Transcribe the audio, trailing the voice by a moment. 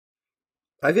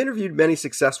I've interviewed many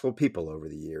successful people over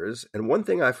the years, and one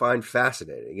thing I find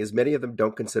fascinating is many of them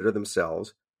don't consider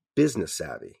themselves business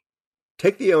savvy.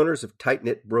 Take the owners of Tight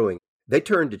Knit Brewing. They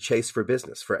turned to Chase for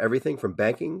Business for everything from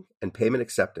banking and payment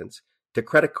acceptance to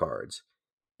credit cards,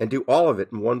 and do all of it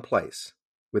in one place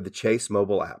with the Chase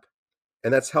mobile app.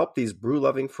 And that's helped these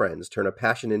brew-loving friends turn a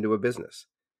passion into a business.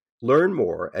 Learn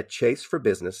more at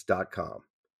chaseforbusiness.com.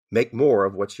 Make more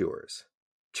of what's yours.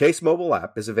 Chase mobile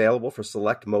app is available for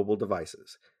select mobile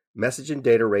devices. Message and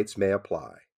data rates may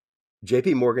apply.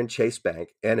 J.P. Morgan Chase Bank,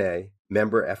 N.A.,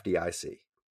 member FDIC.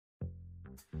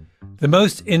 The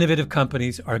most innovative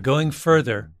companies are going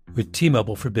further with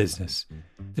T-Mobile for Business.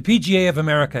 The PGA of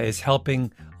America is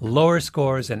helping lower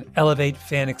scores and elevate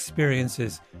fan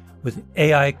experiences with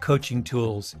AI coaching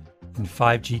tools and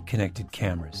 5G connected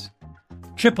cameras.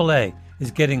 AAA is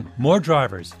getting more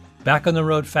drivers back on the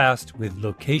road fast with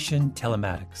location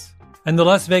telematics. And the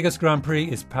Las Vegas Grand Prix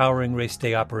is powering race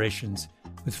day operations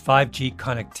with 5G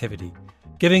connectivity,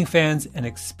 giving fans an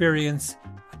experience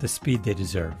at the speed they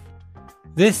deserve.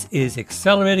 This is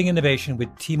accelerating innovation with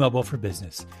T-Mobile for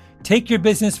Business. Take your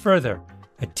business further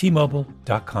at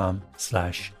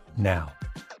T-Mobile.com/now.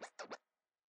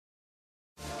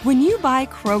 When you buy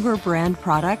Kroger brand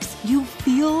products, you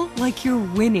feel like you're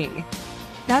winning.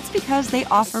 That's because they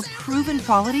offer proven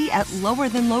quality at lower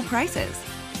than low prices.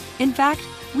 In fact,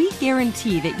 we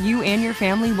guarantee that you and your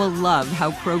family will love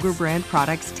how Kroger brand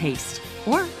products taste,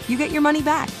 or you get your money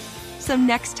back. So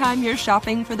next time you're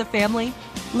shopping for the family,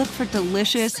 look for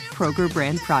delicious Kroger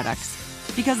brand products,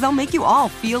 because they'll make you all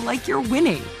feel like you're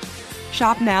winning.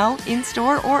 Shop now,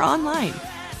 in-store, or online.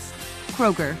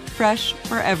 Kroger, fresh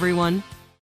for everyone.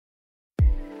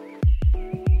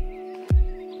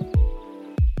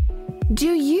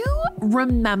 Do you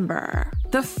remember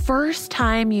the first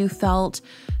time you felt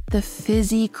the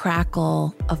fizzy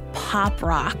crackle of Pop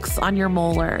Rocks on your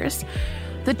molars?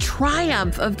 The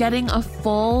triumph of getting a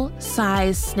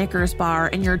full-size Snickers bar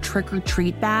in your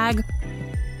trick-or-treat bag?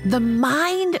 The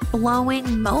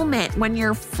mind-blowing moment when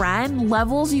your friend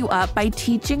levels you up by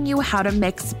teaching you how to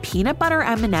mix peanut butter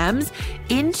M&Ms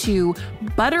into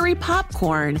buttery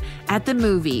popcorn at the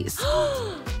movies?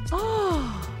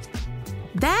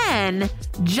 Then,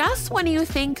 just when you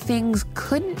think things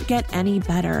couldn't get any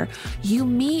better, you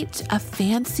meet a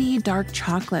fancy dark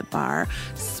chocolate bar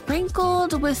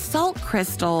sprinkled with salt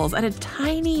crystals at a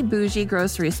tiny bougie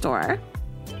grocery store.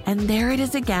 And there it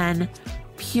is again,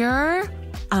 pure,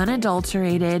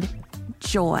 unadulterated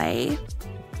joy.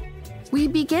 We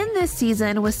begin this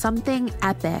season with something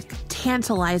epic,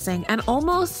 tantalizing, and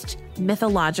almost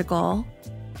mythological.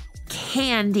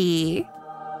 Candy.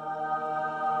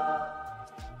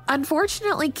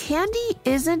 Unfortunately, candy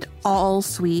isn't all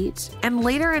sweet, and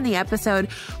later in the episode,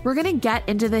 we're going to get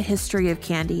into the history of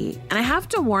candy. And I have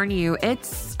to warn you,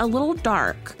 it's a little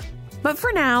dark. But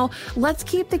for now, let's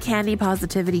keep the candy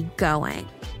positivity going.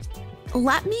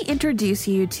 Let me introduce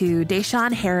you to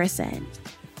Deshaun Harrison.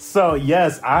 So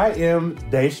yes, I am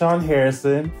Deshaun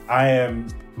Harrison. I am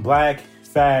Black,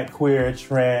 fat, queer,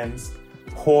 trans,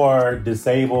 poor,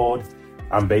 disabled.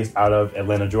 I'm based out of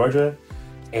Atlanta, Georgia.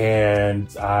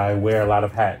 And I wear a lot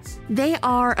of hats. They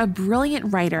are a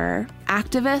brilliant writer,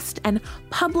 activist, and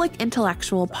public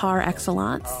intellectual par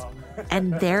excellence.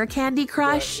 And their candy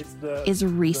crush is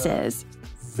Reese's.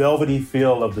 Velvety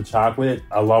feel of the chocolate,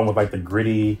 along with like the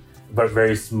gritty but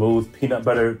very smooth peanut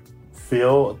butter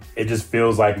feel. It just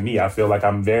feels like me. I feel like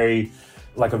I'm a very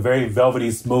velvety,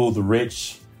 smooth,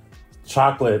 rich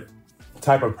chocolate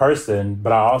type of person,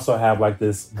 but I also have like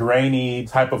this grainy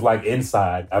type of like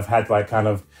inside I've had to like kind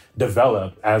of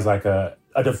develop as like a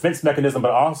defense mechanism, but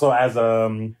also as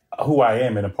who I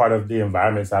am and a part of the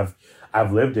environments I've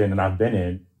lived in and I've been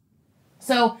in.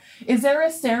 So is there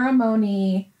a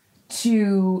ceremony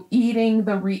to eating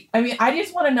the I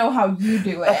just want to know how you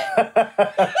do it.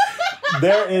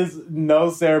 There is no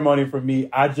ceremony for me.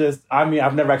 I've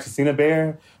never actually seen a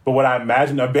bear, but what I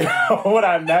imagine a bear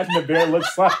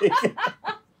looks like,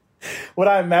 what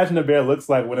I imagine a bear looks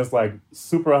like when it's like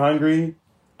super hungry,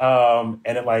 and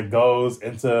it like goes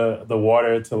into the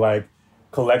water to like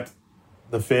collect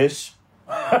the fish.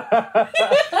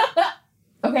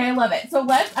 Okay, I love it. So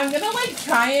I'm gonna like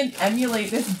try and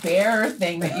emulate this bear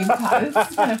thing that you've taught. This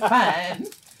is kind of fun.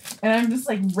 And I'm just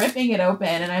like ripping it open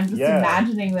and I'm just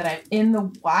imagining that I'm in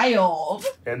the wild.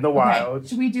 In the wild.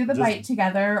 Should we do the bite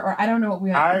together? Or I don't know what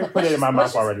we want. I put it in my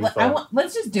mouth already.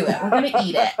 Let's just do it. We're going to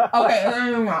eat it.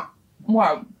 Okay.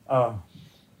 Wow.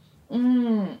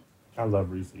 I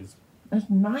love Reese's. It's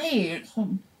nice.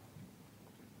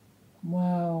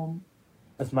 Wow.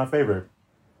 That's my favorite.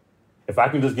 If I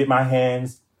can just get my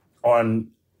hands on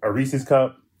a Reese's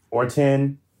cup or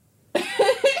 10,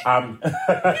 I'm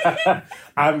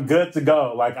I'm good to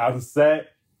go. Like, I'm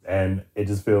set, and it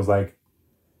just feels like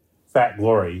fat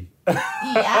glory.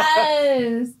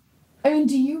 Yes. I mean,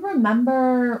 do you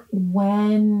remember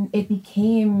when it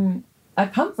became a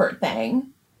comfort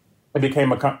thing? It became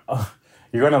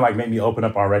you're going to like make me open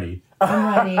up already.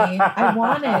 I'm ready. I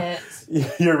want it.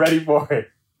 You're ready for it.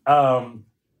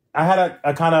 I had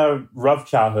a kind of rough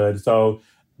childhood, so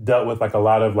dealt with like a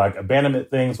lot of like abandonment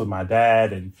things with my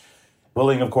dad and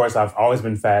bullying. Of course, I've always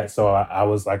been fat, so I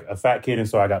was like a fat kid, and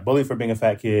so I got bullied for being a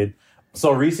fat kid.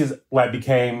 So Reese's like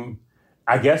became,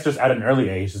 I guess, just at an early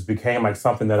age, just became like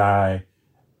something that I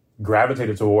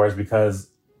gravitated towards, because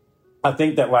I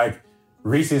think that like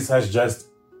Reese's has just,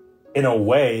 in a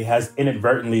way, has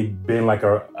inadvertently been like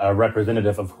a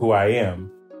representative of who I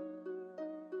am.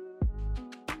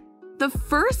 The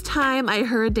first time I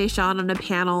heard Deshaun on a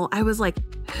panel, I was like,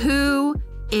 who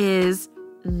is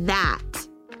that?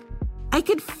 I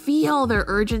could feel their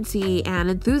urgency and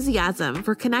enthusiasm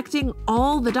for connecting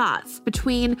all the dots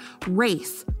between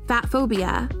race,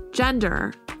 fatphobia,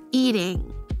 gender,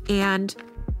 eating, and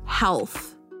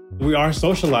health. We are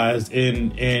socialized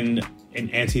in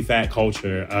anti-fat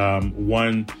culture,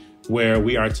 one where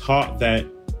we are taught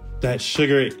that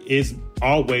sugar is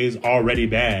always already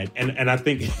bad. And I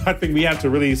think we have to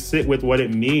really sit with what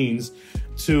it means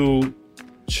to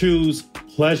choose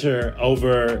pleasure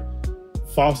over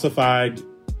falsified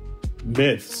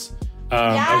myths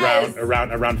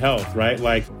around health, right?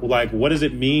 Like what does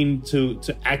it mean to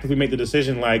actively make the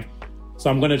decision like, so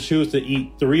I'm going to choose to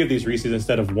eat 3 of these Reese's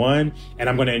instead of 1, and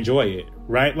I'm going to enjoy it,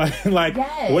 right? Like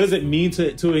yes. What does it mean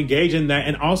to engage in that?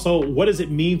 And also, what does it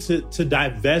mean to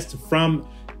divest from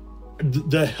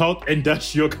the health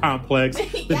industrial complex,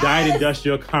 the yes. diet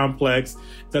industrial complex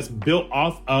that's built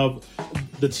off of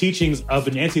the teachings of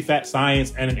an anti-fat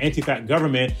science and an anti-fat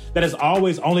government that has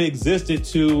always only existed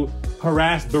to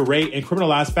harass, berate, and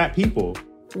criminalize fat people?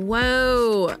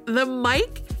 Whoa, the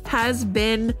mic has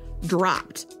been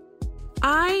dropped.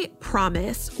 I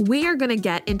promise we are going to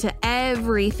get into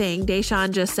everything Deshaun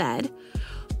just said.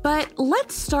 But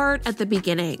let's start at the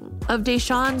beginning of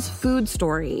Deshaun's food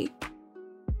story.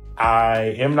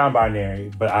 I am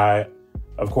non-binary, but I,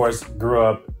 of course, grew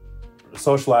up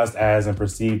socialized as and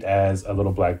perceived as a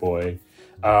little black boy.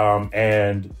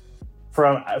 And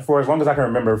for as long as I can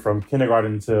remember, from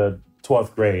kindergarten to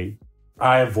 12th grade,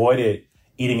 I avoided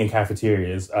eating in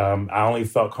cafeterias. I only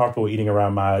felt comfortable eating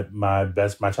around my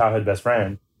childhood best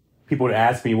friend. People would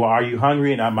ask me, well, are you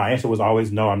hungry? And my answer was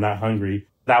always, no, I'm not hungry.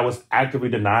 I was actively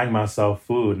denying myself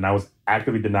food, and I was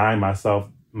actively denying myself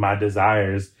my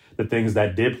desires, the things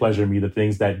that did pleasure me, the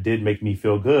things that did make me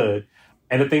feel good,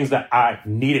 and the things that I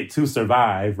needed to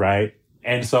survive, right?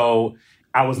 And so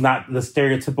I was not the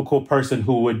stereotypical person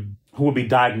who would be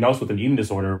diagnosed with an eating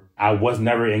disorder. I was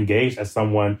never engaged as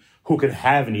someone who could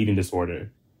have an eating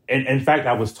disorder. And in fact,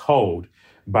 I was told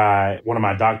by one of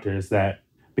my doctors that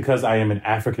because I am an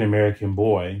African-American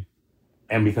boy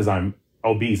and because I'm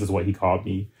obese, is what he called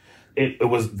me, it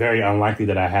was very unlikely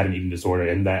that I had an eating disorder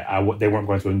and that they weren't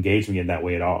going to engage me in that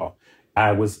way at all.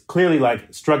 I was clearly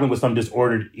like struggling with some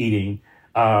disordered eating,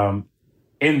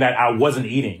 in that I wasn't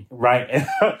eating, right?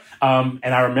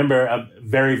 And I remember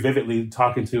very vividly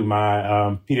talking to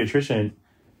my pediatrician,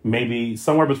 maybe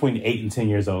somewhere between 8 and 10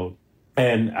 years old.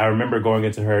 And I remember going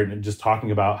into her and just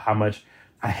talking about how much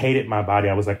I hated my body.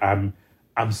 I was like, I'm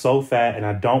so fat and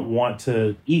I don't want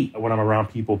to eat when I'm around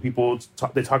people. People,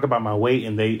 they talk about my weight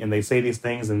and they say these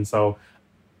things. And so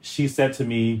she said to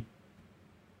me,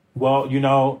 well,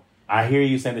 I hear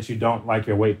you saying that you don't like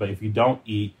your weight, but if you don't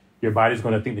eat, your body's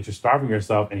going to think that you're starving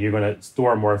yourself and you're going to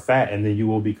store more fat and then you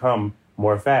will become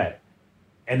more fat.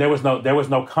 And there was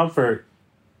no comfort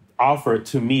offered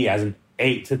to me as an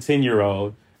 8 to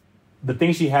 10-year-old. The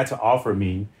thing she had to offer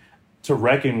me to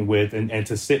reckon with and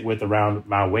to sit with around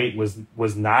my weight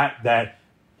was not that,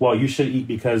 well, you should eat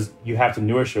because you have to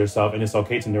nourish yourself and it's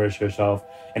okay to nourish yourself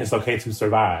and it's okay to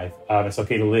survive. It's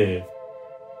okay to live.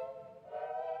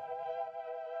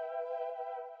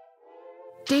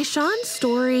 Deshaun's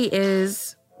story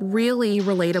is really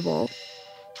relatable.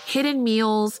 Hidden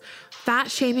meals,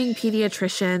 fat-shaming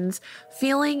pediatricians,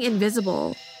 feeling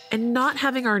invisible, and not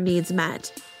having our needs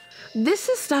met. This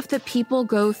is stuff that people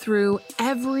go through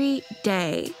every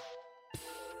day.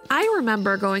 I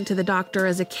remember going to the doctor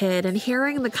as a kid and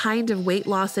hearing the kind of weight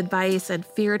loss advice and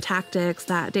fear tactics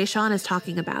that Deshaun is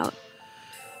talking about.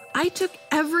 I took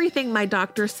everything my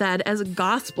doctor said as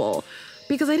gospel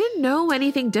because I didn't know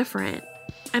anything different,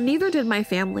 and neither did my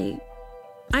family.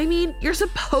 I mean, you're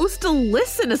supposed to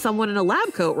listen to someone in a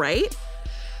lab coat, right?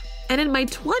 And in my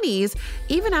 20s,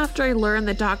 even after I learned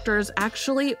that doctors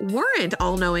actually weren't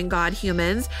all-knowing God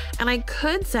humans and I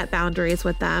could set boundaries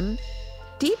with them,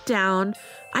 deep down,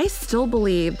 I still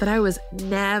believed that I was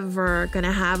never going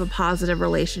to have a positive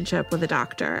relationship with a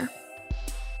doctor.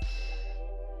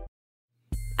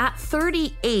 At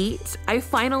 38, I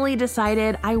finally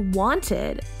decided I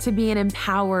wanted to be an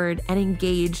empowered and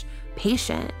engaged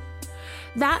patient.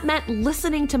 That meant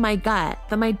listening to my gut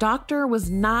that my doctor was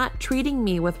not treating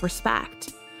me with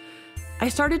respect. I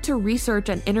started to research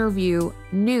and interview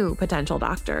new potential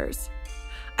doctors.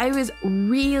 I was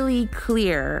really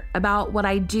clear about what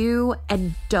I do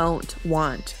and don't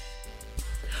want.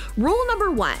 Rule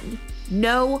number 1,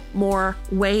 no more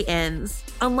weigh-ins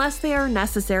unless they are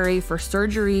necessary for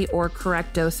surgery or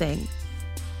correct dosing.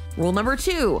 Rule number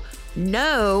 2,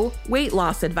 no weight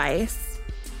loss advice.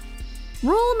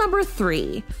 Rule number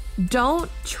 3, don't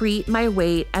treat my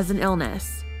weight as an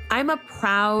illness. I'm a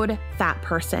proud fat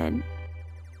person.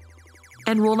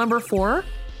 And rule number 4,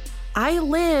 I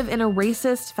live in a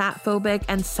racist, fatphobic,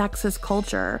 and sexist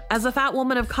culture as a fat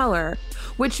woman of color,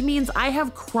 which means I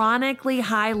have chronically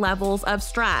high levels of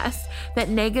stress that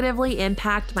negatively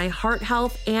impact my heart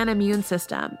health and immune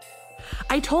system.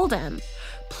 I told him,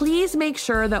 please make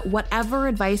sure that whatever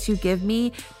advice you give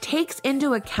me takes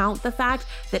into account the fact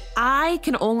that I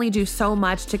can only do so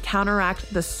much to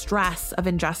counteract the stress of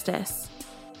injustice.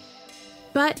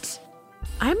 But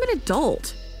I'm an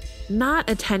adult, not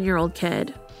a 10-year-old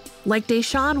kid, like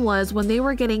Deshawn was when they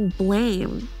were getting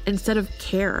blamed instead of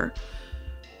care.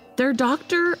 Their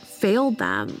doctor failed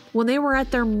them when they were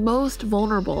at their most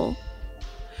vulnerable.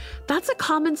 That's a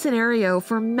common scenario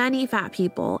for many fat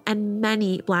people and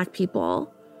many Black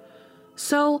people.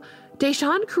 So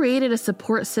Deshawn created a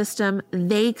support system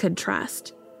they could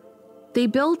trust. They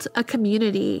built a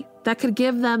community that could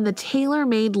give them the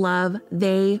tailor-made love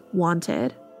they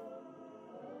wanted.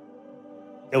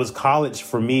 It was college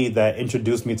for me that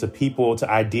introduced me to people, to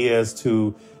ideas,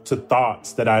 to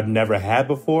thoughts that I'd never had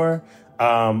before,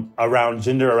 around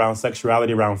gender, around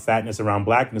sexuality, around fatness, around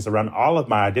Blackness, around all of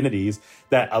my identities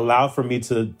that allowed for me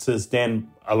to stand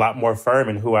a lot more firm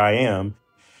in who I am.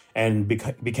 And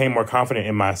became more confident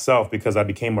in myself because I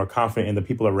became more confident in the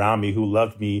people around me who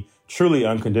loved me truly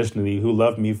unconditionally, who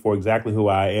loved me for exactly who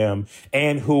I am,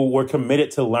 and who were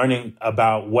committed to learning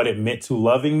about what it meant to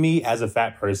loving me as a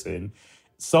fat person.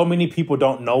 So many people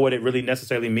don't know what it really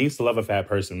necessarily means to love a fat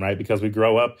person, right? Because we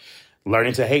grow up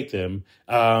learning to hate them.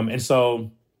 And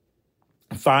so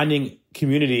finding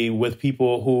community with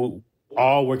people who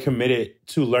all were committed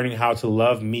to learning how to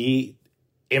love me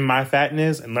in my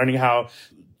fatness and learning how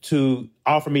to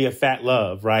offer me a fat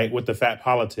love, right, with the fat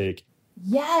politic.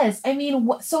 Yes. I mean,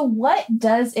 so what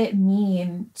does it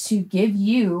mean to give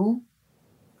you,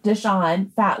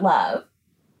 Deshawn, fat love?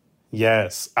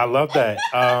 Yes, I love that.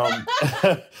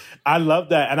 I love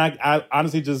that. And I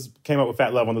honestly just came up with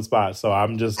fat love on the spot. So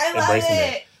I'm just embracing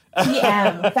it.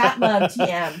 TM, fat love,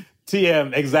 TM.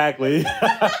 TM, exactly.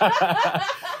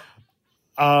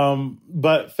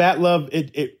 But fat love,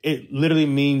 it literally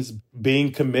means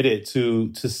being committed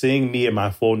to seeing me in my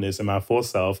fullness and my full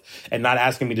self and not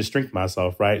asking me to shrink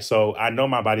myself, right? So I know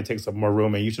my body takes up more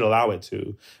room and you should allow it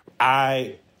to.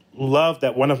 I love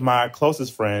that one of my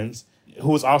closest friends,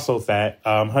 who is also fat,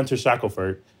 Hunter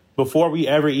Shackelford, before we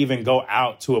ever even go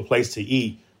out to a place to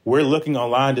eat, we're looking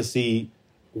online to see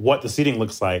what the seating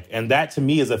looks like. And that to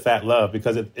me is a fat love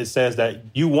because it says that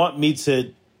you want me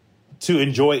to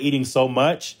enjoy eating so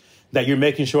much that you're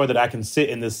making sure that I can sit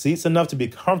in the seats enough to be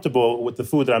comfortable with the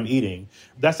food that I'm eating.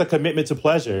 That's a commitment to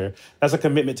pleasure. That's a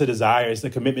commitment to desire. It's a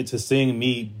commitment to seeing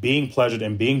me being pleasured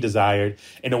and being desired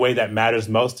in a way that matters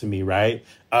most to me, right?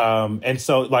 And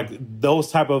so like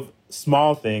those type of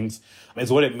small things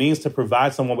is what it means to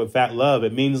provide someone with fat love.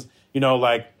 It means,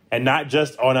 and not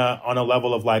just on a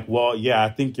level of like, well, yeah, I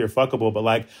think you're fuckable, but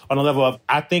like on a level of,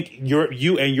 I think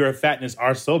you and your fatness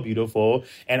are so beautiful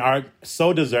and are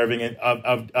so deserving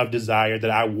of desire that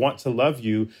I want to love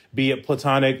you, be it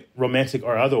platonic, romantic,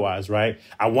 or otherwise, right?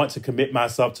 I want to commit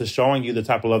myself to showing you the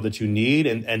type of love that you need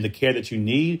and the care that you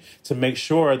need to make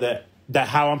sure that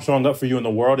how I'm showing up for you in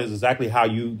the world is exactly how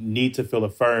you need to feel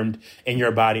affirmed in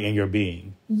your body and your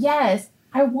being. Yes.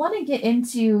 I want to get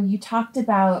into, you talked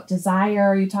about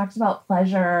desire, you talked about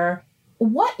pleasure.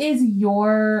 What is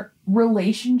your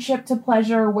relationship to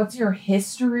pleasure? What's your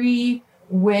history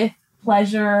with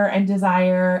pleasure and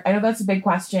desire? I know that's a big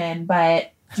question,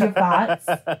 but do you have thoughts?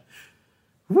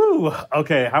 Woo.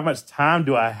 Okay. How much time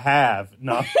do I have?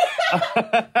 No.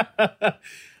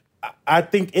 I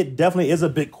think it definitely is a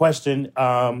big question.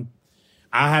 I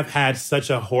have had such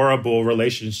a horrible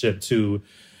relationship to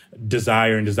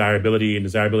desire and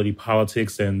desirability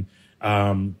politics and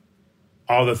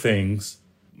all the things.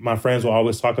 My friends will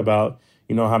always talk about,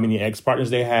 you know, how many ex-partners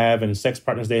they have and sex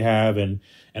partners they have and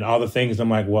all the things. I'm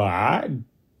like, well, I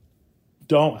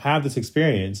don't have this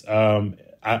experience.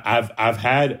 I've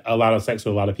had a lot of sex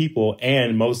with a lot of people,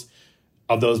 and most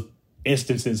of those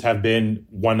instances have been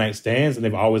one-night stands, and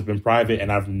they've always been private,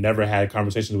 and I've never had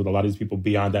conversations with a lot of these people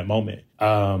beyond that moment.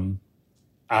 I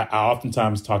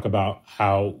oftentimes talk about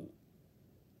how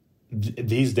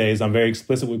these days I'm very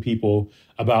explicit with people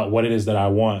about what it is that I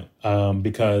want,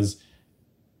 because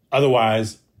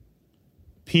otherwise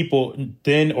people,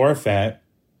 thin or fat,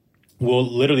 will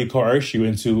literally coerce you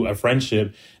into a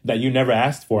friendship that you never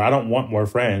asked for. I don't want more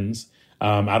friends.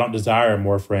 I don't desire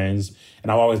more friends.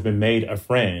 And I've always been made a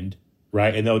friend,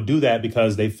 right? And they'll do that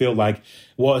because they feel like,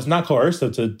 well, it's not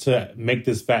coercive to make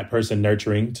this fat person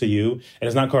nurturing to you. And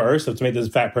it's not coercive to make this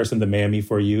fat person the mammy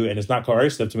for you. And it's not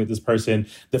coercive to make this person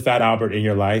the fat Albert in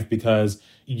your life, because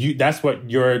that's what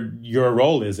your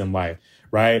role is in life,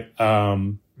 right?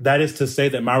 That is to say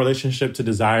that my relationship to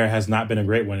desire has not been a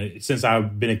great one. Since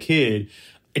I've been a kid,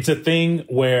 it's a thing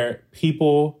where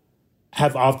people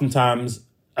have oftentimes,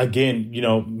 again, you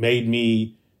know, made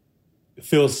me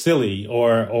feel silly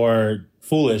or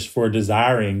foolish for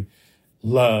desiring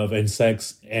love and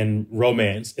sex and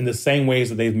romance in the same ways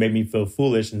that they've made me feel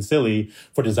foolish and silly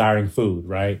for desiring food,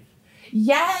 right?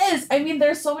 Yes. I mean,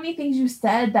 there's so many things you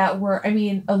said that were, I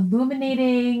mean,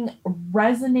 illuminating,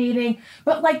 resonating.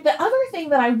 But like the other thing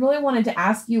that I really wanted to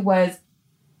ask you was,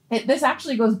 this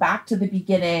actually goes back to the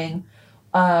beginning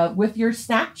with your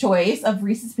snack choice of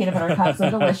Reese's peanut butter cups. So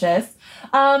delicious.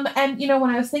 And, you know, when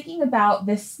I was thinking about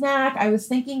this snack, I was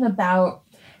thinking about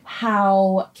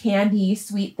how candy,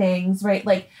 sweet things, right?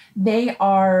 Like they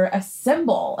are a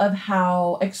symbol of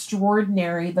how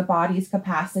extraordinary the body's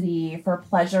capacity for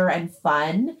pleasure and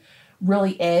fun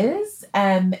really is.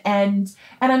 And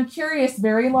I'm curious,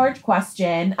 very large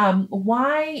question.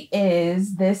 Why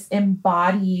is this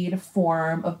embodied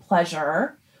form of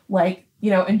pleasure, like,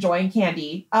 you know, enjoying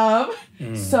candy,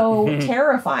 so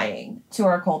terrifying to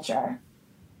our culture?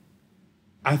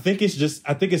 I think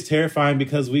it's terrifying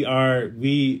because we are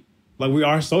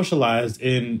socialized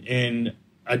in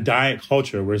a diet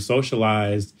culture. We're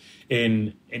socialized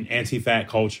in an anti-fat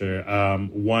culture,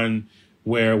 one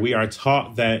where we are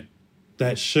taught that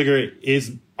sugar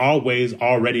is always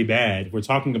already bad. We're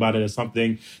talking about it as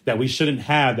something that we shouldn't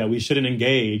have, that we shouldn't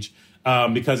engage,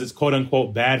 because it's quote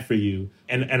unquote bad for you.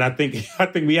 And I think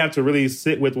we have to really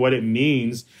sit with what it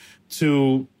means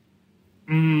to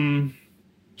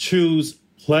choose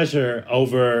pleasure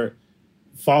over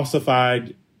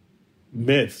falsified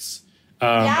myths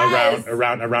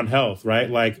around health, right?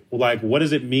 Like what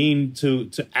does it mean to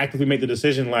actively make the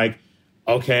decision like,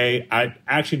 okay, I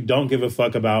actually don't give a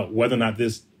fuck about whether or not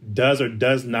this does or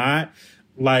does not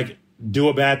like do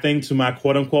a bad thing to my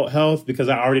quote unquote health, because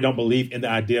I already don't believe in the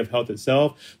idea of health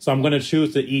itself. So I'm going to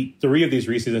choose to eat 3 of these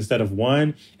Reese's instead of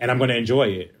 1, and I'm going to enjoy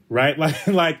it. Right?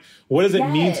 Like what does it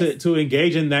mean to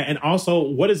engage in that? And also,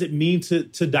 what does it mean to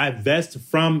divest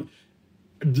from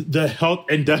the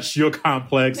health industrial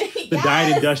complex, the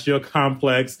diet industrial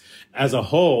complex as a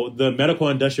whole, the medical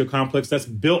industrial complex that's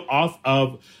built off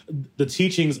of the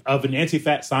teachings of an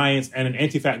anti-fat science and an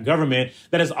anti-fat government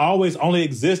that has always only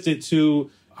existed to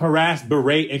harass,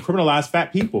 berate, and criminalize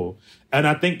fat people. And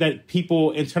I think that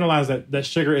people internalize that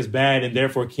sugar is bad and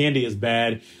therefore candy is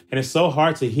bad. And it's so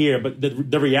hard to hear. But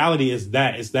the reality is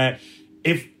that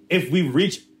if we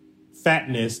reach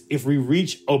fatness, if we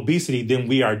reach obesity, then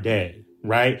we are dead,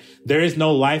 right? There is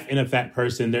no life in a fat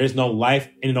person. There is no life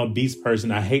in an obese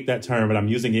person. I hate that term, but I'm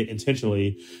using it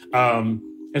intentionally. And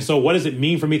so what does it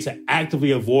mean for me to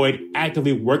actively avoid,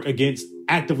 actively work against,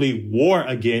 actively war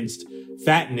against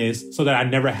fatness so that I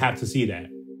never have to see that?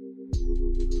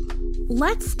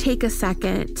 Let's take a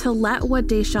second to let what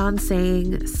Deshawn's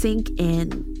saying sink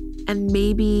in and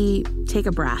maybe take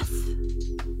a breath.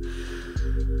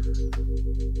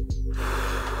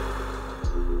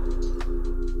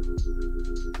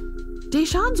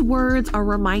 Deshawn's words are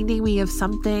reminding me of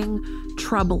something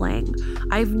troubling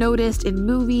I've noticed in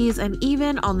movies and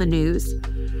even on the news.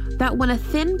 That when a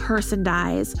thin person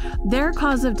dies, their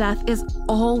cause of death is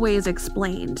always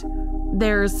explained.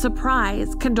 There's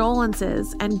surprise,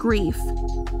 condolences, and grief.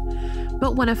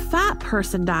 But when a fat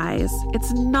person dies,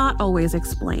 it's not always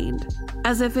explained,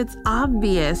 as if it's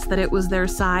obvious that it was their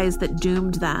size that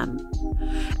doomed them.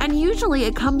 And usually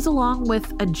it comes along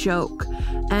with a joke,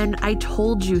 an "I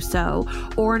told you so,"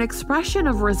 or an expression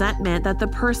of resentment that the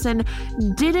person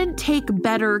didn't take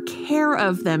better care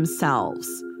of themselves.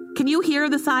 Can you hear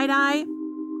the side eye?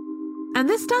 And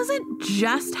this doesn't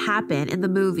just happen in the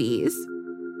movies.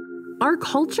 Our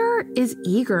culture is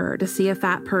eager to see a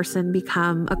fat person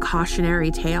become a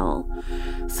cautionary tale.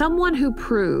 Someone who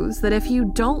proves that if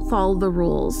you don't follow the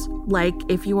rules, like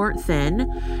if you aren't thin,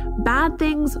 bad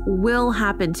things will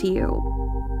happen to you.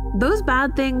 Those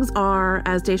bad things are,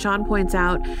 as Deshawn points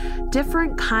out,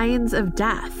 different kinds of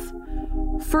death.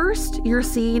 First, you're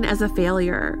seen as a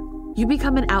failure. You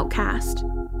become an outcast,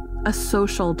 a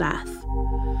social death.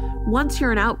 Once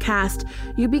you're an outcast,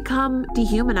 you become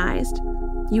dehumanized.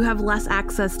 You have less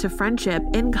access to friendship,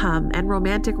 income, and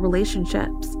romantic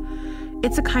relationships.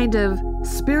 It's a kind of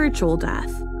spiritual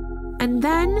death. And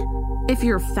then, if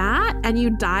you're fat and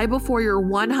you die before you're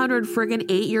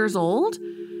 108 years old,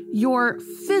 your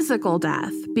physical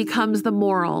death becomes the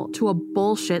moral to a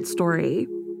bullshit story.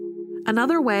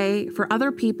 Another way for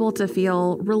other people to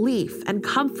feel relief and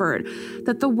comfort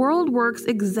that the world works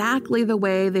exactly the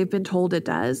way they've been told it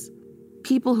does.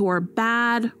 People who are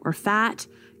bad or fat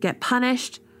get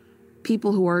punished.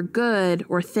 People who are good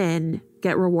or thin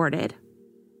get rewarded.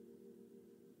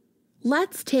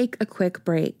 Let's take a quick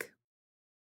break.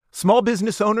 Small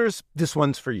business owners, this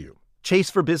one's for you.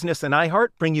 Chase for Business and iHeart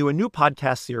bring you a new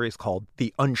podcast series called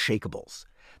The Unshakables.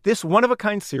 This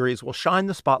one-of-a-kind series will shine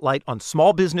the spotlight on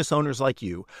small business owners like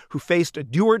you who faced a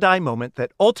do-or-die moment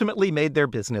that ultimately made their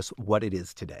business what it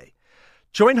is today.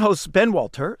 Join hosts Ben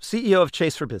Walter, CEO of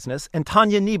Chase for Business, and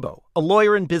Tanya Nebo, a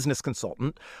lawyer and business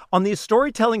consultant, on these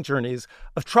storytelling journeys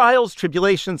of trials,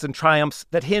 tribulations, and triumphs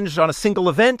that hinged on a single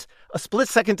event, a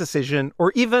split-second decision,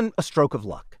 or even a stroke of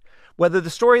luck. Whether the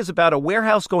story is about a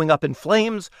warehouse going up in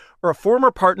flames or a former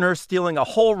partner stealing a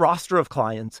whole roster of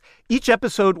clients, each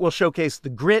episode will showcase the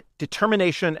grit,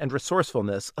 determination, and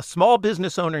resourcefulness a small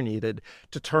business owner needed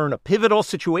to turn a pivotal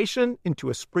situation into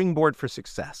a springboard for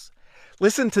success.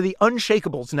 Listen to The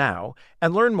Unshakables now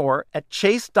and learn more at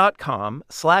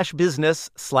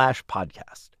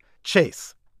chase.com/business/podcast.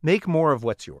 Chase, make more of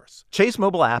what's yours. Chase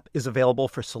mobile app is available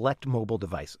for select mobile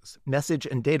devices. Message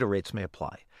and data rates may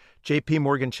apply. J.P.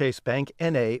 Morgan Chase Bank,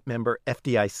 N.A., member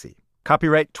FDIC.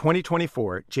 Copyright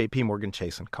 2024, J.P. Morgan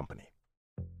Chase & Company.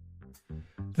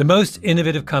 The most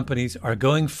innovative companies are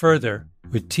going further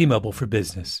with T-Mobile for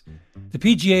Business. The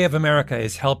PGA of America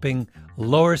is helping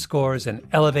lower scores and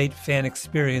elevate fan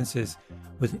experiences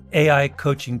with AI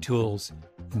coaching tools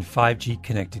and 5G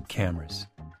connected cameras.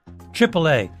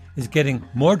 AAA is getting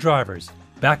more drivers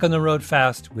back on the road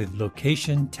fast with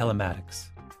location telematics.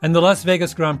 And the Las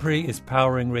Vegas Grand Prix is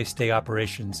powering race day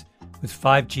operations with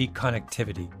 5G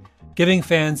connectivity, giving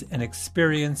fans an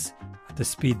experience at the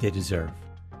speed they deserve.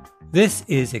 This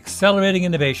is accelerating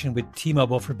innovation with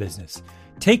T-Mobile for Business.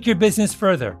 Take your business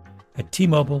further at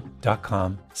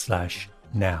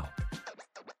T-Mobile.com/now.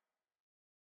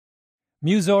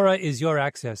 Musora is your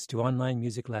access to online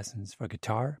music lessons for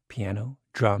guitar, piano,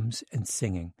 drums, and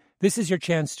singing. This is your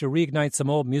chance to reignite some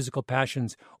old musical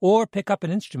passions or pick up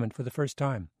an instrument for the first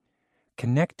time.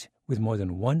 Connect with more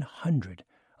than 100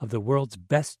 of the world's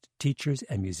best teachers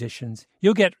and musicians.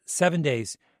 You'll get 7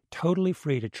 days totally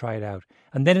free to try it out.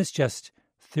 And then it's just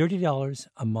 $30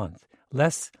 a month,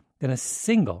 less than a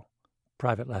single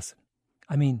private lesson.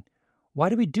 I mean, why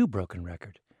do we do Broken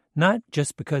Record? Not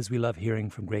just because we love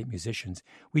hearing from great musicians.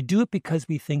 We do it because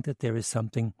we think that there is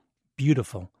something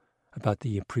beautiful about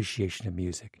the appreciation of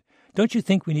music. Don't you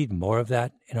think we need more of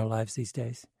that in our lives these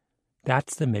days?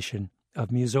 That's the mission of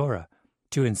Musora,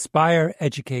 to inspire,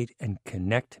 educate, and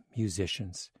connect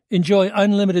musicians. Enjoy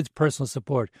unlimited personal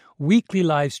support, weekly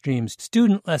live streams,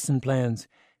 student lesson plans.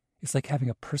 It's like having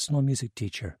a personal music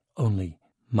teacher, only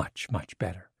much, much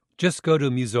better. Just go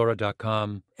to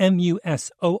Musora.com,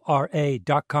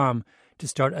 Musora.com, to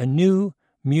start a new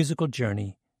musical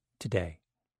journey today.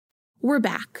 We're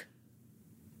back.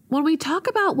 When we talk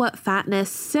about what fatness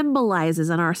symbolizes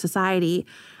in our society,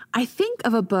 I think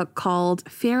of a book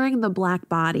called Fearing the Black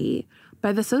Body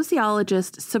by the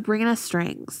sociologist Sabrina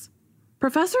Strings.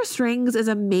 Professor Strings is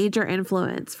a major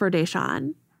influence for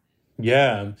Deshawn.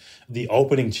 Yeah, the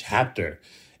opening chapter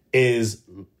is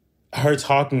her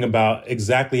talking about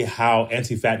exactly how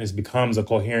anti-fatness becomes a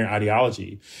coherent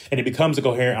ideology. And it becomes a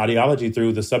coherent ideology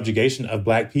through the subjugation of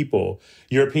Black people.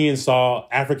 Europeans saw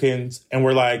Africans and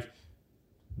were like,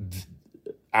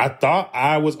 I thought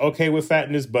I was okay with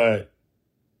fatness, but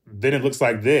then it looks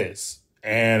like this.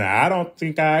 And I don't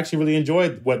think I actually really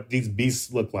enjoyed what these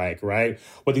beasts look like, right?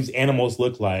 What these animals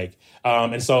look like.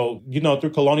 And so,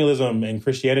 through colonialism and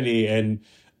Christianity and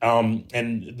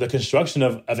the construction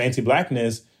of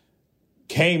anti-Blackness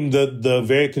came the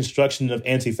very construction of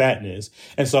anti-fatness.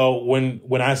 And so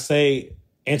when I say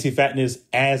anti-fatness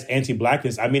as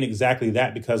anti-Blackness, I mean exactly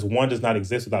that, because one does not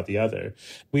exist without the other.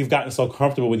 We've gotten so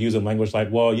comfortable with using language like,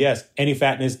 well, yes,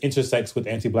 anti-fatness intersects with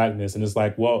anti-Blackness. And it's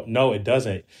like, well, no, it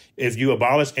doesn't. If you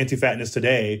abolish anti-fatness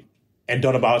today and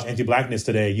don't abolish anti-Blackness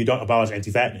today, you don't abolish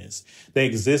anti-fatness. They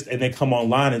exist and they come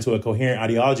online into a coherent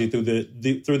ideology through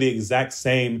the exact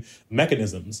same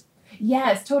mechanisms.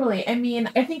 Yes, totally. I mean,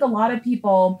 I think a lot of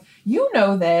people, you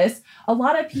know this, a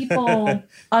lot of people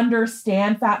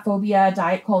understand fat phobia,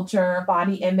 diet culture,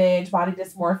 body image, body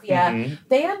dysmorphia. Mm-hmm.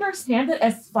 They understand it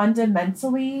as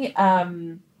fundamentally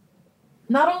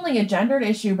not only a gendered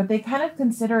issue, but they kind of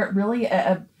consider it really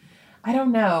I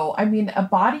don't know. I mean, a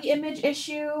body image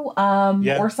issue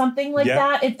or something like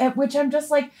that, which I'm just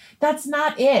like, that's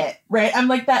not it, right? I'm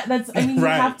like, that's, I mean, you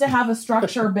have to have a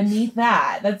structure beneath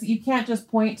that. You can't just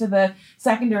point to the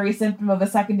secondary symptom of a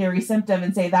secondary symptom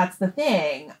and say that's the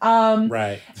thing.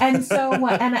 Right. And so,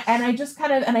 and I just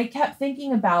kind of, and I kept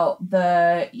thinking about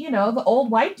the old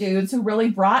white dudes who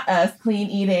really brought us clean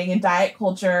eating and diet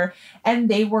culture, and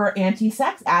they were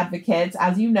anti-sex advocates,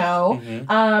 as you know,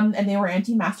 and they were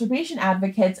anti-masturbation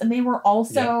advocates, and they were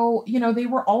also, they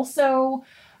were also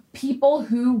people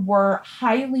who were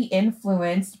highly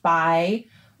influenced by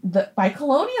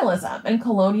colonialism and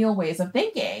colonial ways of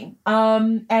thinking.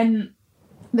 And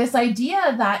this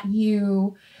idea that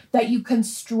you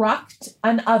construct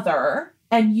an other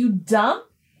and you dump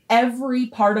every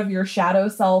part of your shadow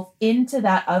self into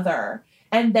that other,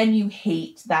 and then you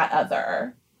hate that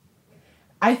other.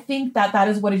 I think that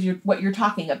is what you're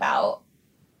talking about.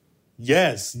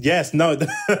 Yes. No,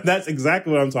 that's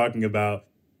exactly what I'm talking about.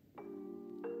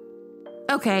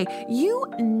 Okay, you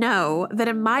know that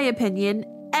in my opinion,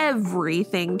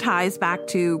 everything ties back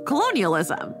to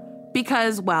colonialism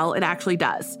because, well, it actually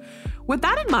does. With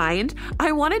that in mind,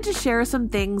 I wanted to share some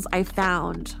things I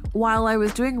found while I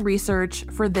was doing research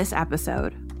for this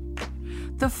episode.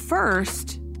 The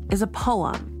first is a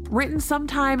poem written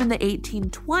sometime in the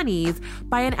 1820s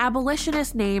by an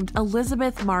abolitionist named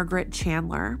Elizabeth Margaret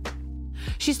Chandler.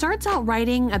 She starts out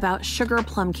writing about sugar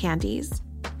plum candies.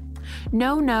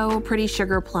 No, pretty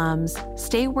sugar plums,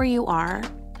 stay where you are.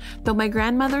 Though my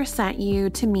grandmother sent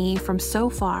you to me from so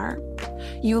far.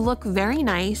 You look very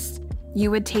nice,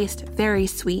 you would taste very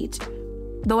sweet.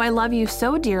 Though I love you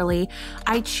so dearly,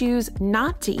 I choose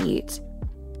not to eat.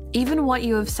 Even what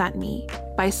you have sent me,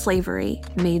 by slavery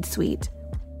made sweet.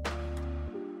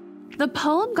 The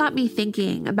poem got me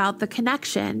thinking about the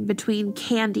connection between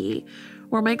candy,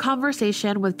 where my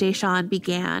conversation with Deshawn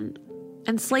began,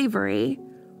 and slavery,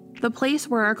 the place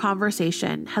where our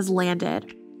conversation has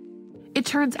landed. It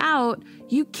turns out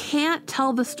you can't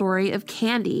tell the story of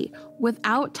candy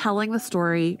without telling the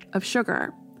story of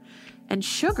sugar. And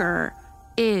sugar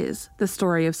is the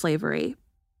story of slavery.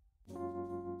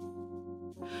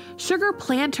 Sugar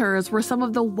planters were some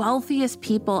of the wealthiest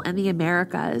people in the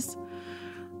Americas.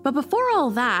 But before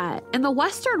all that, in the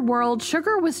Western world,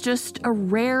 sugar was just a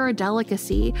rare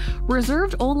delicacy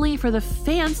reserved only for the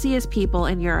fanciest people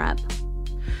in Europe.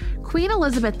 Queen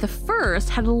Elizabeth I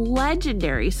had a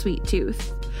legendary sweet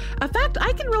tooth, a fact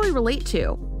I can really relate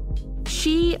to.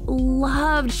 She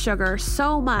loved sugar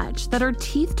so much that her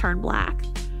teeth turned black.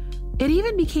 It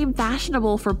even became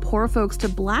fashionable for poor folks to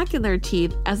blacken their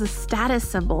teeth as a status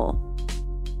symbol.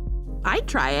 I'd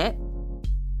try it.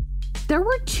 There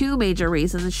were two major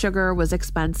reasons sugar was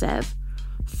expensive.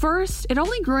 First, it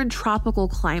only grew in tropical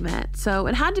climate, so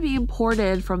it had to be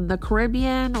imported from the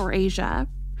Caribbean or Asia.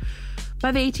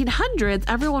 By the 1800s,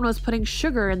 everyone was putting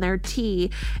sugar in their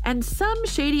tea, and some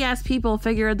shady-ass people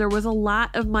figured there was a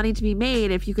lot of money to be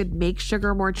made if you could make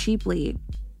sugar more cheaply.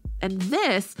 And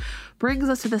this brings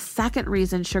us to the second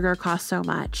reason sugar costs so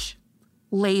much: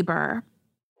 labor.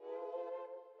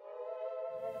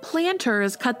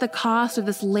 Planters cut the cost of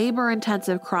this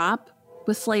labor-intensive crop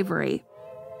with slavery.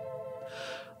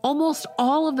 Almost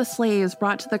all of the slaves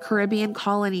brought to the Caribbean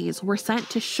colonies were sent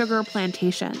to sugar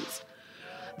plantations.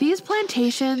 These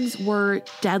plantations were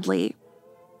deadly.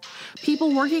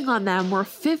 People working on them were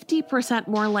 50%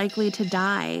 more likely to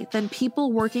die than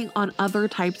people working on other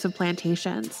types of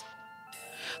plantations.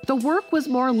 The work was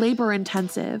more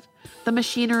labor-intensive, the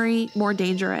machinery more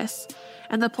dangerous,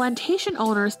 and the plantation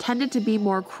owners tended to be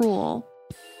more cruel.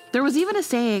 There was even a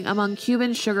saying among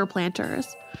Cuban sugar planters: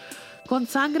 "Con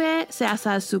sangre se hace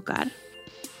azúcar."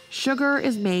 Sugar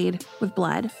is made with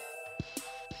blood.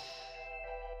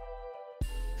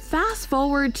 Fast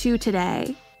forward to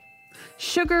today.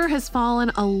 Sugar has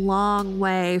fallen a long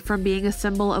way from being a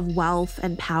symbol of wealth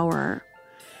and power.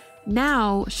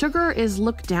 Now, sugar is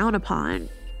looked down upon.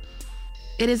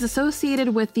 It is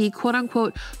associated with the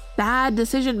quote-unquote bad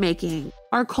decision-making.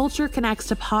 Our culture connects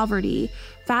to poverty,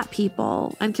 fat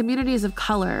people, and communities of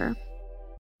color.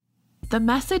 The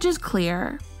message is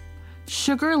clear.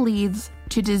 Sugar leads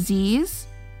to disease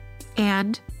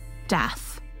and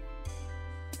death.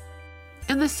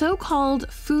 In the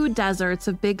so-called food deserts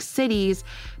of big cities,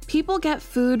 people get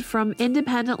food from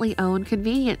independently owned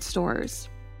convenience stores.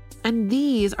 And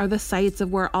these are the sites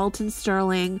of where Alton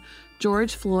Sterling,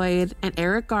 George Floyd, and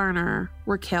Eric Garner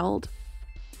were killed.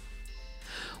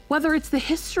 Whether it's the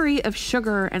history of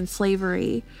sugar and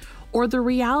slavery, or the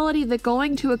reality that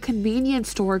going to a convenience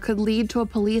store could lead to a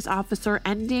police officer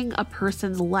ending a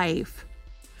person's life,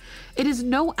 it is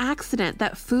no accident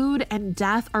that food and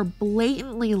death are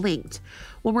blatantly linked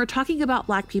when we're talking about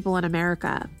Black people in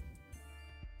America.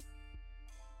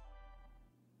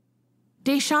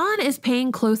 Deshawn is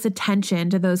paying close attention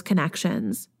to those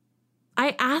connections.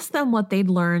 I asked them what they'd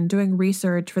learned doing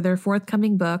research for their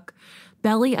forthcoming book,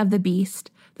 Belly of the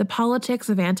Beast: The Politics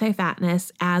of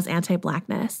Anti-Fatness as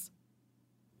Anti-Blackness.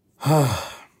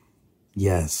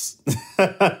 Yes.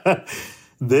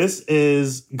 This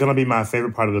is going to be my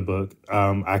favorite part of the book.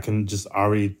 I can just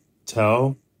already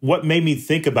tell. What made me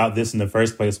think about this in the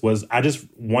first place was I just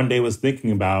one day was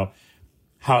thinking about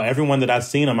how everyone that I've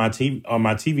seen on my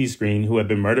TV screen who had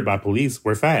been murdered by police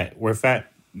were fat. Were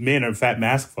fat men or fat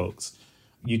masked folks.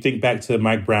 You think back to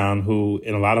Mike Brown, who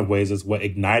in a lot of ways is what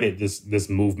ignited this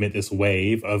movement, this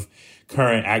wave of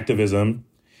current activism.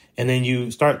 And then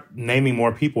you start naming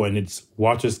more people, and it's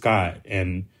Walter Scott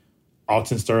and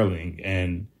Alton Sterling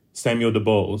and Samuel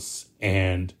DuBose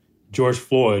and George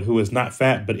Floyd, who is not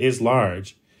fat but is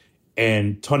large,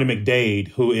 and Tony McDade,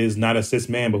 who is not a cis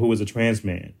man but who is a trans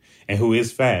man and who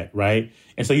is fat, right?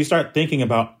 And so you start thinking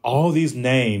about all these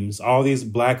names, all these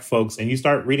Black folks, and you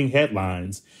start reading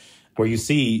headlines where you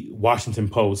see Washington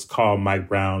Post call Mike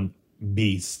Brown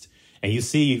beast, and you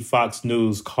see Fox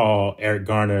News call Eric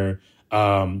Garner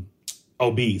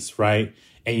obese, right?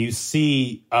 And you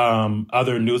see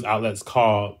other news outlets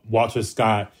call Walter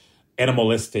Scott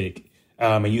animalistic,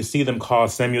 and you see them call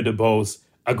Samuel DuBose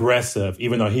aggressive,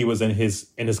 even though he was in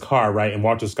his car, right? And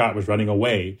Walter Scott was running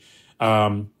away,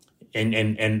 and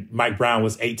Mike Brown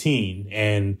was 18,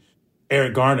 and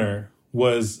Eric Garner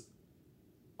was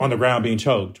on the ground being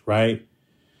choked, right?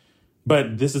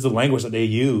 But this is the language that they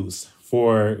use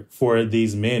for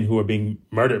these men who are being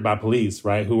murdered by police,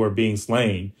 right? Who are being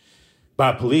slain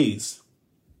by police.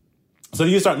 So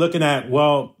you start looking at,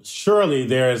 well, surely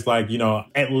there's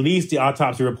at least the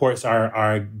autopsy reports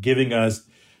are giving us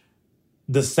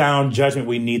the sound judgment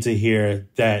we need to hear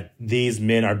that these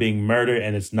men are being murdered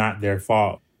and it's not their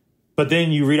fault. But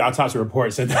then you read autopsy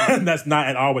reports and that's not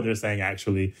at all what they're saying,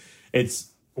 actually.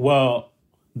 It's, well,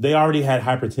 they already had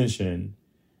hypertension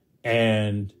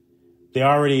and they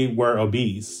already were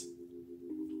obese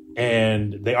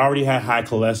and they already had high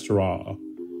cholesterol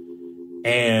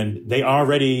and they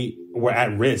already were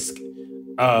at risk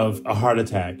of a heart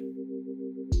attack.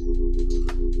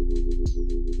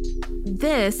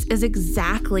 This is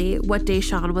exactly what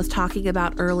Deshawn was talking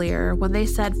about earlier when they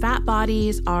said fat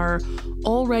bodies are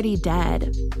already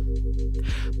dead.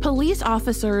 Police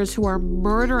officers who are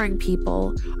murdering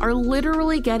people are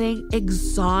literally getting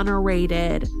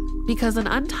exonerated because an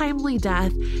untimely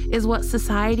death is what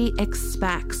society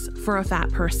expects for a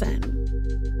fat person.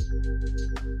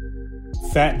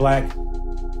 Fat Black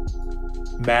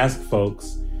masked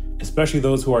folks, especially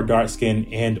those who are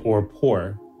dark-skinned and or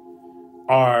poor,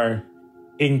 are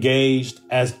engaged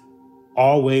as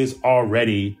always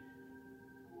already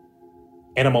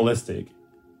animalistic,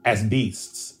 as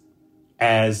beasts,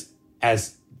 as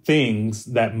things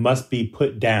that must be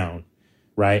put down,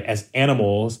 right? As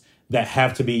animals that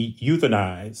have to be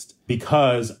euthanized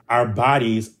because our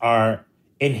bodies are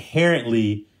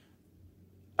inherently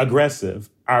aggressive.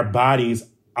 Our bodies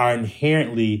are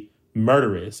inherently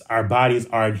murderous. Our bodies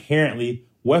are inherently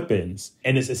weapons.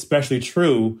 And it's especially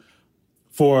true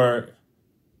for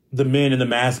the men and the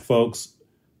masked folks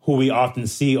who we often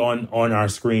see on our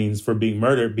screens for being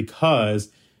murdered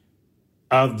because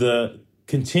of the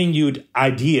continued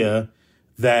idea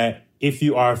that if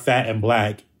you are fat and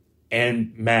Black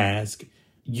and masked,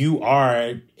 you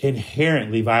are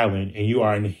inherently violent and you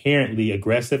are inherently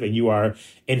aggressive and you are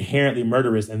inherently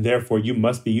murderous, and therefore you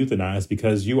must be euthanized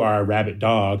because you are a rabid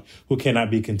dog who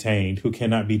cannot be contained, who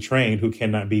cannot be trained, who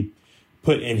cannot be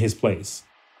put in his place.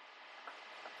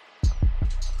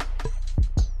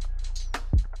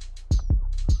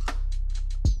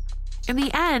 In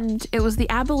the end, it was the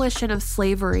abolition of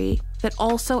slavery that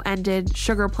also ended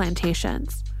sugar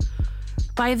plantations.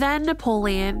 By then,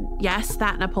 Napoleon, yes,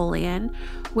 that Napoleon,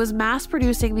 was mass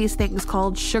producing these things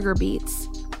called sugar beets.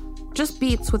 just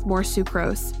beets with more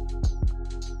sucrose.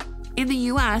 In the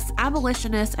US,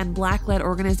 abolitionists and Black-led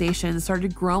organizations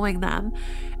started growing them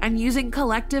and using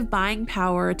collective buying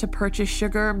power to purchase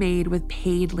sugar made with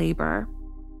paid labor.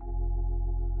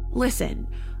 Listen,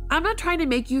 I'm not trying to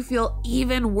make you feel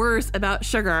even worse about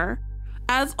sugar.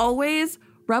 As always,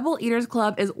 Rebel Eaters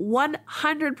Club is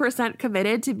 100%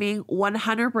 committed to being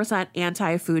 100%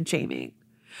 anti-food shaming.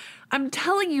 I'm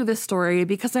telling you this story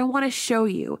because I want to show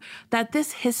you that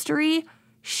this history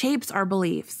shapes our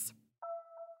beliefs.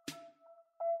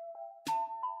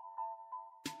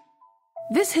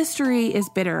 This history is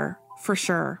bitter, for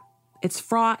sure. It's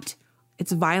fraught,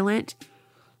 it's violent,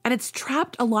 and it's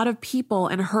trapped a lot of people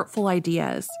in hurtful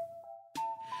ideas.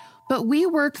 But we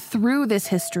work through this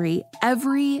history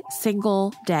every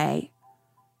single day.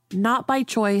 Not by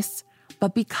choice,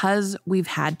 but because we've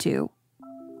had to.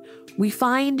 We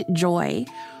find joy.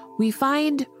 We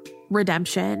find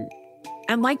redemption.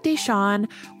 And like Deshawn,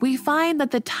 we find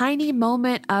that the tiny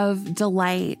moment of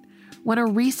delight when a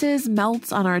Reese's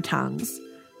melts on our tongues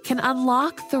can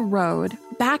unlock the road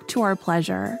back to our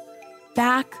pleasure,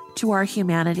 back to our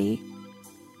humanity,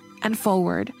 and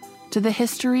forward to the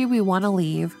history we want to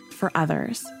leave for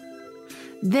others.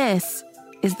 This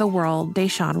is the world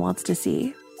Deshawn wants to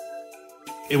see.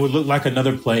 It would look like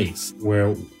another place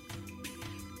where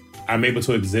I'm able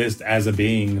to exist as a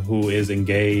being who is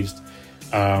engaged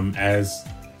as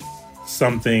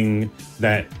something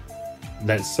that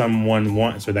someone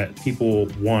wants, or that people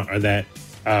want, or that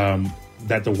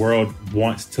the world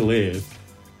wants to live.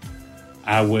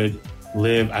 I would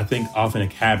live, I think, off in a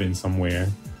cabin somewhere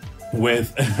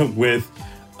with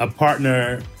a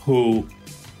partner who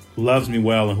loves me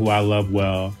well and who I love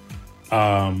well.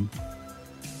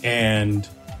 And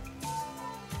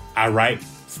I write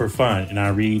for fun and I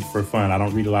read for fun. I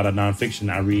don't read a lot of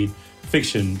nonfiction. I read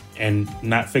fiction, and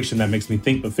not fiction that makes me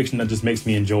think, but fiction that just makes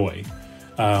me enjoy.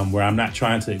 Where I'm not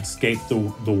trying to escape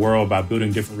the world by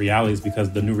building different realities,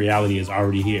 because the new reality is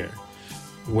already here.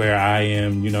 Where I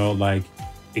am,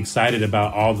 excited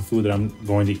about all the food that I'm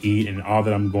going to eat and all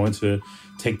that I'm going to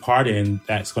take part in,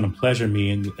 that's going to pleasure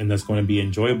me and that's going to be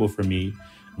enjoyable for me,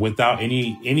 without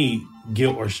any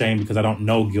guilt or shame, because I don't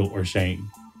know guilt or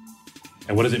shame.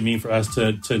 And what does it mean for us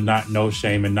to not know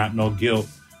shame and not know guilt,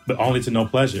 but only to know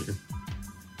pleasure?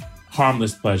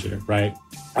 Harmless pleasure, right?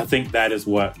 I think that is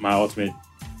what my ultimate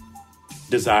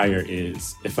desire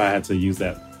is, if I had to use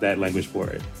that language for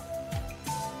it.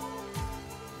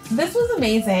 This was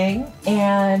amazing,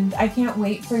 and I can't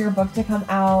wait for your book to come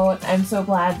out. I'm so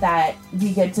glad that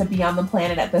we get to be on the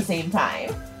planet at the same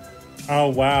time. Oh,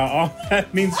 wow. Oh,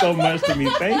 that means so much to me.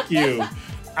 Thank you.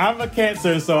 I'm a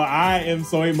Cancer, so I am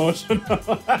so emotional.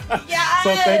 Yes!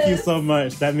 So thank you so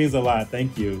much. That means a lot.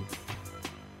 Thank you.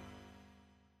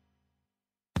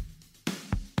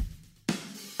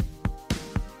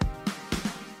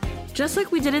 Just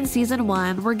like we did in season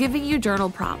 1, we're giving you journal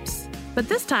prompts, but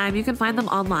this time you can find them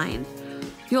online.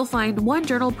 You'll find one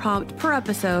journal prompt per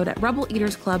episode at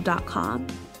rebeleatersclub.com.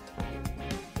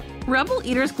 Rebel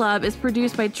Eaters Club is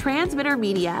produced by Transmitter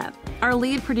Media. Our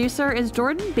lead producer is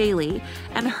Jordan Bailey,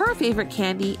 and her favorite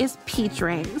candy is peach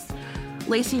rings.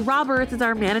 Lacey Roberts is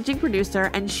our managing producer,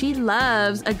 and she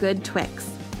loves a good Twix.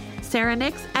 Sarah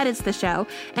Nix edits the show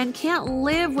and can't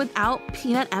live without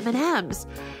peanut M&Ms.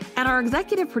 And our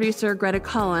executive producer, Greta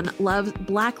Cohen, loves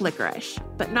black licorice,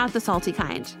 but not the salty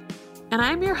kind. And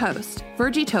I'm your host,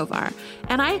 Virgie Tovar,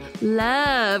 and I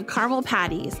love caramel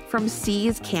patties from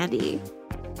C's Candy.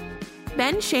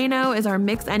 Ben Shano is our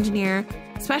mix engineer.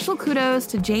 Special kudos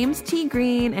to James T.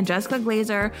 Green and Jessica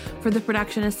Glazer for the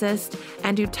production assist,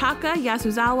 and to Taka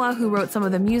Yasuzawa, who wrote some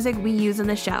of the music we use in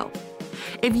the show.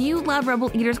 If you love Rebel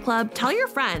Eaters Club, tell your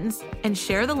friends and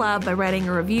share the love by writing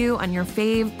a review on your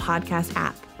fave podcast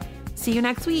app. See you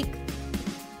next week.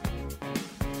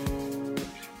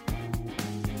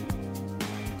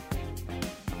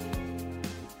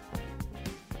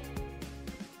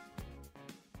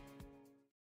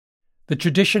 The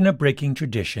tradition of breaking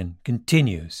tradition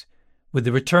continues with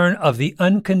the return of the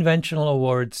Unconventional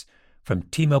Awards from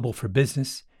T-Mobile for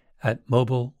Business at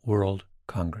Mobile World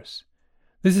Congress.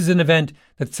 This is an event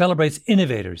that celebrates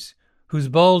innovators whose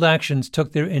bold actions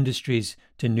took their industries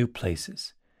to new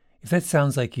places. If that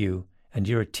sounds like you and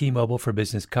you're a T-Mobile for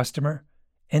Business customer,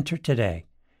 enter today.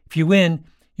 If you win,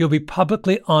 you'll be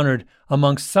publicly honored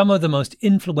amongst some of the most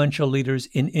influential leaders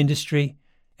in industry.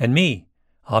 And me,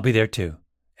 I'll be there too.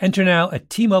 Enter now at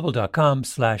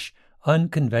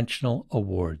T-Mobile.com/unconventional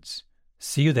awards.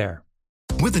 See you there.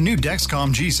 With the new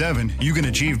Dexcom G7, you can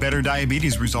achieve better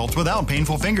diabetes results without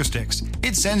painful finger sticks.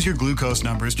 It sends your glucose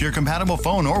numbers to your compatible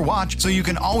phone or watch so you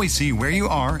can always see where you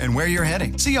are and where you're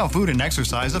heading. See how food and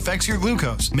exercise affects your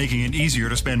glucose, making it easier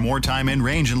to spend more time in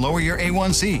range and lower your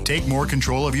A1C. Take more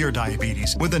control of your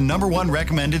diabetes with the #1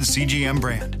 recommended CGM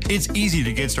brand. It's easy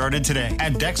to get started today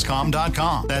at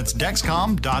Dexcom.com. That's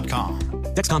Dexcom.com.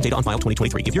 Dexcom data on file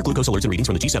 2023. If your glucose alerts and readings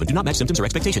from the G7 do not match symptoms or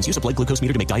expectations, use a blood glucose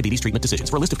meter to make diabetes treatment decisions.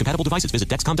 For a list of compatible devices, visit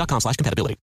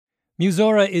Dexcom.com/compatibility.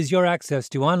 Musora is your access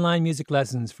to online music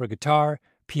lessons for guitar,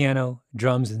 piano,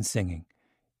 drums, and singing.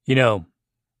 You know,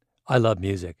 I love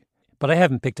music, but I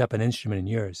haven't picked up an instrument in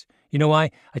years. You know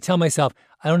why? I tell myself,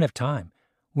 I don't have time.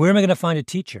 Where am I going to find a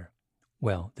teacher?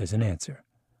 Well, there's an answer.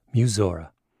 Musora.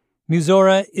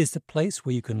 Musora is the place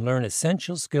where you can learn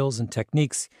essential skills and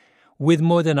techniques with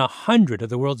more than 100 of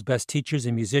the world's best teachers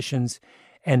and musicians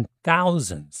and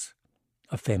thousands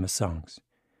of famous songs.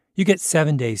 You get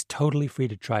 7 days totally free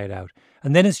to try it out,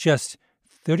 and then it's just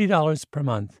 $30 per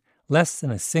month, less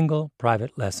than a single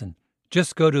private lesson.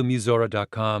 Just go to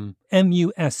Musora.com,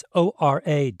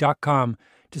 Musora.com,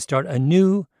 to start a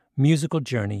new musical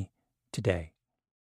journey today.